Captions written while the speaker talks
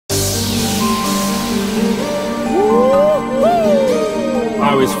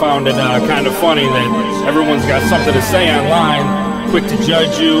always found it kind of funny that everyone's got something to say online, quick to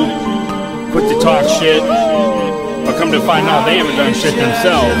judge you, quick to talk shit, but come to find out they haven't done shit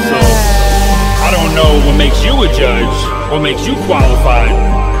themselves. So I don't know what makes you a judge, what makes you qualified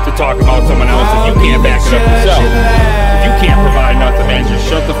to talk about someone else if you can't back it up yourself. If you can't provide nothing, man, just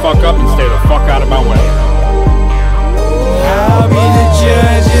shut the fuck up and stay the fuck out of my way. I'll be the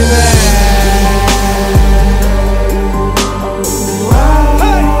judge of that.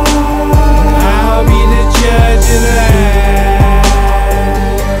 I'll be the judge of that.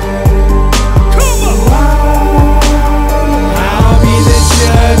 Come on. I'll be the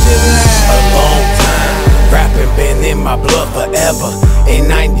judge of that. A long time, rapping been in my blood forever. In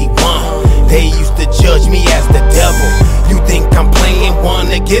 91, they used to judge me as the devil. You think I'm playing?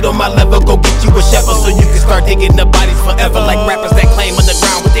 Wanna get on my level? Go get you a shovel so you can start digging the bodies forever. Like rappers that claim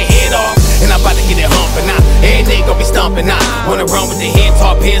underground with their head off. And I'm about to get it humping out. Every day gon' be stomping out. Wanna run with their head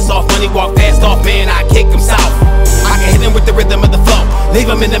top, pants off, money walk fast off, man, I kick them south. I can hit him with the rhythm of the flow. Leave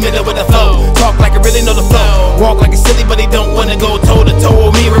him in the middle with the flow. Talk like I really know the flow. Walk like it's silly, but he don't wanna go toe to toe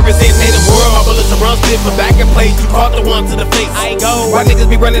with me. Represent the world. My bullets are run spit for back and place. You caught the one to the face. I go. Why niggas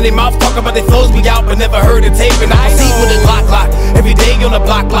be running their mouth, talk about their flows, be out, but never heard a tape. And I see with a Glock. Every day on the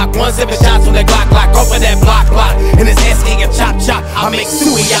block. 1-7 shots on that Glock. Off of that block. And it's SK and chop. I make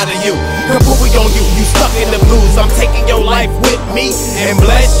suey out of you. Kapooey on you. You stuck in the blues. I'm taking your life with me. And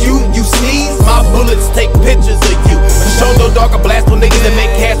bless you. You sneeze. My bullets take pictures of you. Show no dog a blast on niggas that make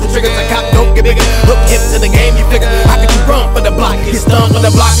cash with triggers. A cop don't get bigger. Hook hip to the game. You figure how could you run for the block? Get stung on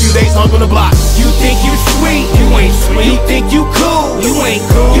the block. Few days hung on the block. You think you sweet? You ain't sweet. You think you cool? You ain't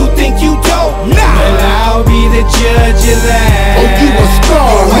cool. You think you dope? Nah. Well, I'll be the judge of that. Oh, you a star,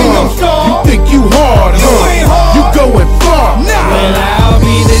 huh? Ain't no star. You think you hard, huh? You ain't hard. You going far. Nah. Well, I'll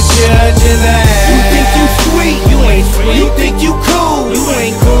be the judge of that. You think you sweet? You ain't sweet. You think you cool? You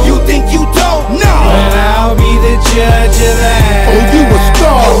ain't cool. You think you dope? Nah. Well, I'll be the judge of that. Oh, you a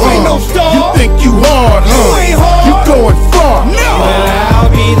star, huh? Ain't no star. You think you hard, huh? You ain't hard. You going far. Nah. Well, I'll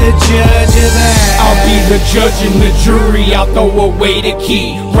be the judge of that. I'll be the judge and the jury, I'll throw away the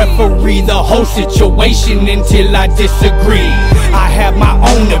key. Referee the whole situation until I disagree. I have my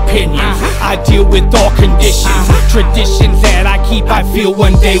own opinions, I deal with all conditions. Traditions that I keep, I feel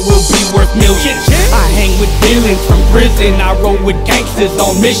one day will be worth millions. I hang with villains from prison, I roll with gangsters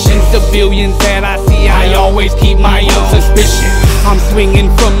on missions. Civilians that I see, I always keep my own suspicion. I'm swinging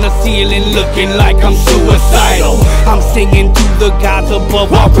from the ceiling looking like I'm suicidal. I'm singing to the gods above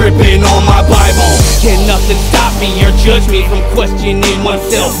while gripping on my Bible. Can nothing stop me or judge me from questioning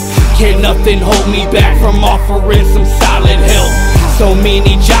oneself? Can nothing hold me back from offering some solid help? So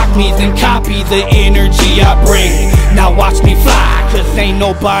many jock me's and copy the energy I bring. Now watch me fly, cause ain't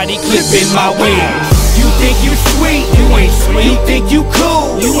nobody clipping my wings. You think you sweet? You ain't sweet. You think you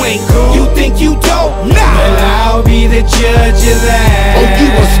cool? You ain't cool. You think you dope? Nah. Well, I'll be the judge of that. Oh, you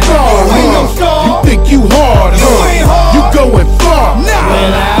a star, huh? Ain't no star. You think you hard, huh? You ain't hard. You going far. Nah.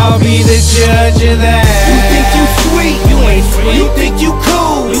 Well, I'll be the judge of that. You think you sweet? You ain't sweet. You think you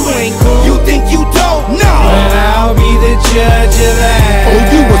cool? You ain't cool. You think you dope? Nah. Well, I'll be the judge of that. Oh,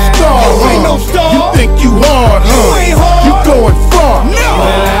 you a star, huh? Ain't no star. You think you hard, huh? You ain't hard. You going far. Nah.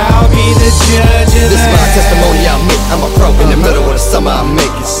 Well, I'll be the judge of that. This is my testimony, I admit I'm a pro. In the middle of the summer, I make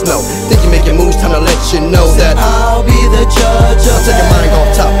it snow. Think you're making moves, time to let you know that I'll be the judge of that. I'll take your mind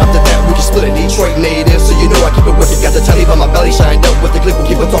off top. After that, we can split a Detroit native. So you know I keep it wicked. Got the telly by my belly, shined up with the clip. We'll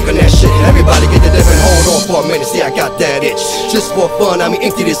keep on talking that shit. Everybody get the different. Hold on for a minute, see I got that itch. Just for fun, I mean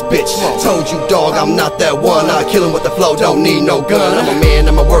empty this bitch. Told you dog, I'm not that one. I kill him with the flow, don't need no gun. I'm a man,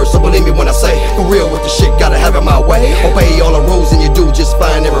 I'm a word, so believe me when I say for real with the shit, gotta have it my way. Obey all the rules and you do just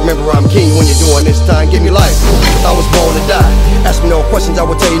fine. And remember I'm king when you're doing this time. Give me life, I was born to die. Ask me no questions, I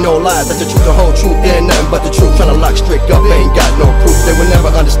will tell you no lies. That's the truth, the whole truth, and nothing but the truth. Tryna lock strict up, ain't got no proof. They will never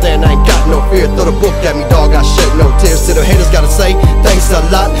understand, I ain't got no fear. Throw the book at me, dog, I shed no tears. To the haters gotta say, thanks a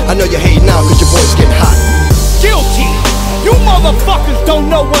lot. I know you hate now, cause your voice getting hot. Guilty, you motherfuckers don't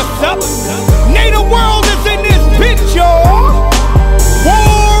know what's up. Native world is in this bitch, y'all.